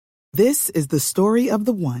This is the story of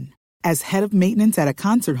the one. As head of maintenance at a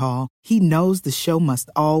concert hall, he knows the show must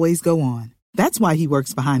always go on. That's why he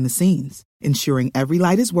works behind the scenes, ensuring every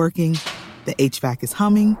light is working, the HVAC is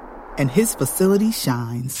humming, and his facility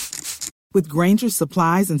shines. With Grainger's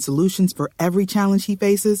supplies and solutions for every challenge he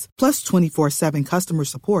faces, plus 24/7 customer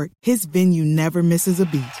support, his venue never misses a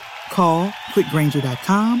beat. Call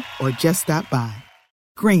quickgrainger.com or just stop by.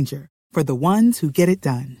 Grainger, for the ones who get it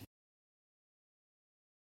done.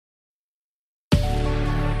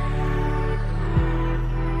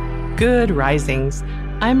 Good risings.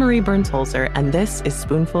 I'm Marie Burns-Holzer, and this is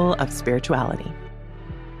Spoonful of Spirituality.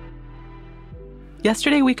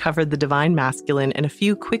 Yesterday, we covered the divine masculine in a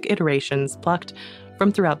few quick iterations plucked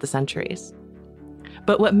from throughout the centuries.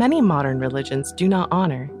 But what many modern religions do not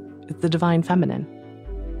honor is the divine feminine.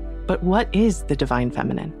 But what is the divine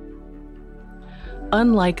feminine?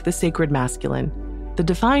 Unlike the sacred masculine, the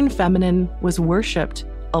divine feminine was worshipped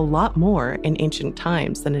a lot more in ancient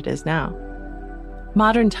times than it is now.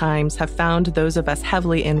 Modern times have found those of us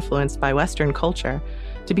heavily influenced by Western culture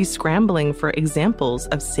to be scrambling for examples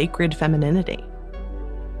of sacred femininity.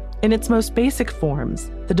 In its most basic forms,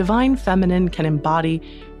 the divine feminine can embody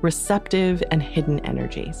receptive and hidden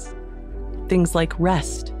energies. Things like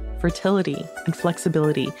rest, fertility, and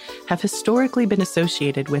flexibility have historically been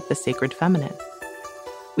associated with the sacred feminine.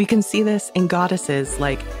 We can see this in goddesses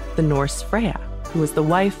like the Norse Freya, who was the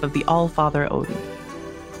wife of the All-Father Odin,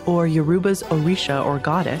 or Yoruba's Orisha or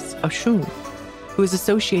goddess, Oshun, who is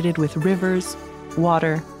associated with rivers,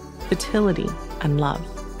 water, fertility, and love.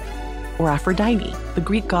 Or Aphrodite, the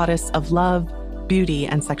Greek goddess of love, beauty,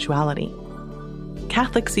 and sexuality.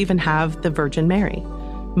 Catholics even have the Virgin Mary,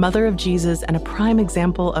 Mother of Jesus and a prime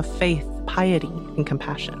example of faith, piety, and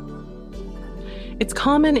compassion. It's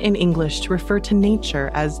common in English to refer to nature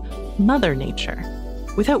as Mother Nature,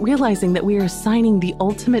 without realizing that we are assigning the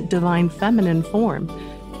ultimate divine feminine form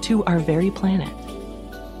to our very planet.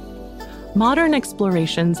 Modern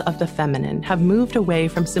explorations of the feminine have moved away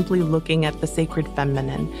from simply looking at the sacred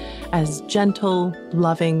feminine as gentle,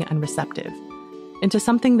 loving, and receptive, into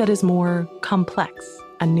something that is more complex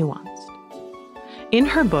and nuanced. In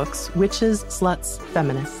her books, Witches, Sluts,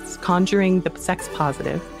 Feminists, Conjuring the Sex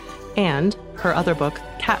Positive, and her other book,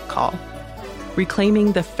 Cat Call,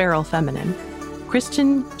 Reclaiming the Feral Feminine,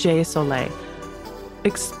 Christian J. Soleil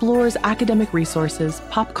explores academic resources,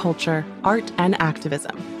 pop culture, art, and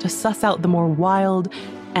activism to suss out the more wild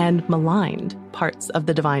and maligned parts of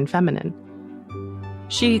the divine feminine.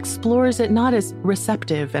 She explores it not as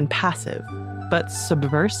receptive and passive, but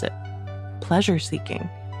subversive, pleasure-seeking,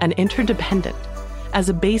 and interdependent as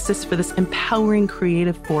a basis for this empowering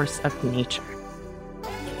creative force of nature.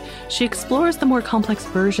 She explores the more complex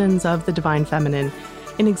versions of the divine feminine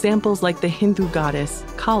in examples like the Hindu goddess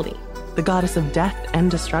Kali, the goddess of death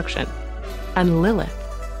and destruction, and Lilith,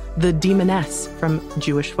 the demoness from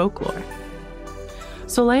Jewish folklore.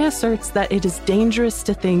 Soleil asserts that it is dangerous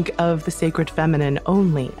to think of the sacred feminine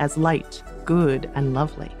only as light, good, and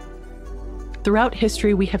lovely. Throughout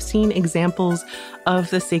history, we have seen examples of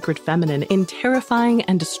the sacred feminine in terrifying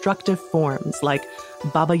and destructive forms like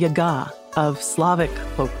Baba Yaga of Slavic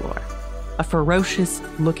folklore, a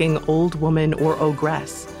ferocious-looking old woman or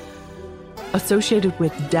ogress associated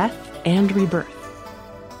with death and rebirth.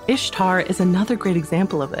 Ishtar is another great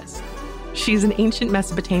example of this. She's an ancient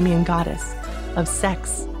Mesopotamian goddess of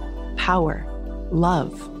sex, power,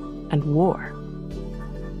 love, and war.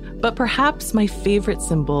 But perhaps my favorite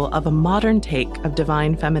symbol of a modern take of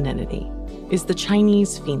divine femininity is the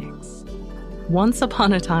Chinese phoenix. Once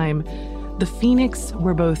upon a time, the phoenix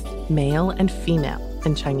were both male and female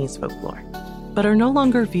in Chinese folklore, but are no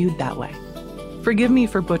longer viewed that way. Forgive me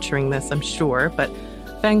for butchering this, I'm sure, but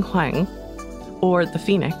Fang Huang, or the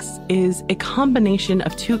phoenix, is a combination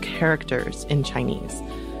of two characters in Chinese,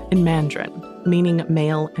 in Mandarin, meaning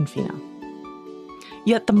male and female.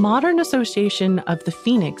 Yet the modern association of the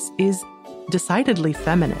phoenix is decidedly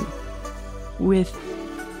feminine, with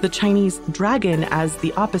the Chinese dragon as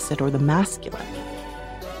the opposite or the masculine.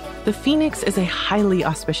 The phoenix is a highly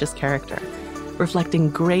auspicious character,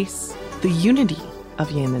 reflecting grace, the unity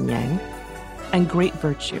of yin and yang, and great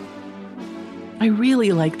virtue. I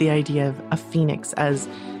really like the idea of a phoenix as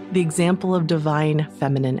the example of divine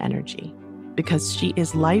feminine energy, because she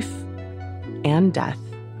is life and death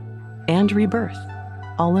and rebirth,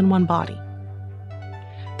 all in one body.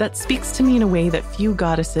 That speaks to me in a way that few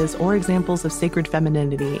goddesses or examples of sacred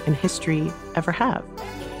femininity in history ever have.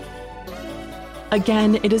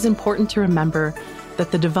 Again, it is important to remember that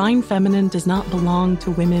the divine feminine does not belong to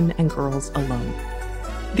women and girls alone.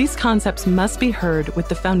 These concepts must be heard with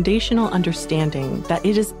the foundational understanding that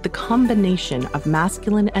it is the combination of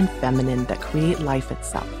masculine and feminine that create life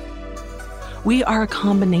itself. We are a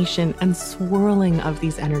combination and swirling of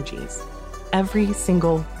these energies, every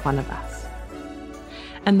single one of us.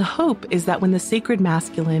 And the hope is that when the sacred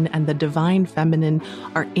masculine and the divine feminine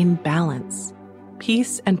are in balance,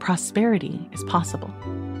 peace and prosperity is possible.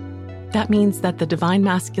 That means that the divine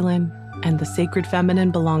masculine and the sacred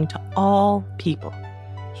feminine belong to all people.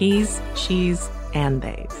 He's, she's, and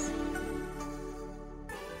they's.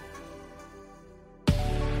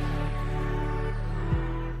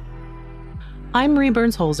 I'm Marie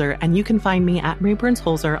Burns-Holzer, and you can find me at Marie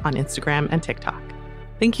Burns-Holzer on Instagram and TikTok.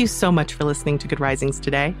 Thank you so much for listening to Good Risings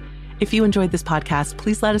today. If you enjoyed this podcast,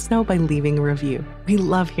 please let us know by leaving a review. We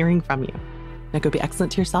love hearing from you. Now go be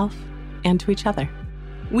excellent to yourself and to each other.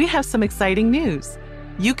 We have some exciting news.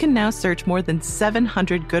 You can now search more than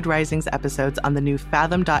 700 Good Risings episodes on the new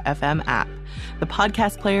Fathom.fm app, the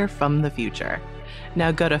podcast player from the future.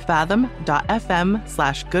 Now go to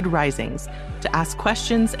fathom.fm/Good Risings to ask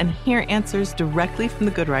questions and hear answers directly from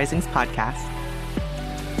the Good Risings podcast.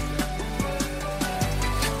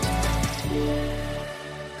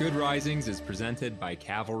 Good Risings is presented by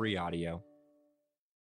Cavalry Audio.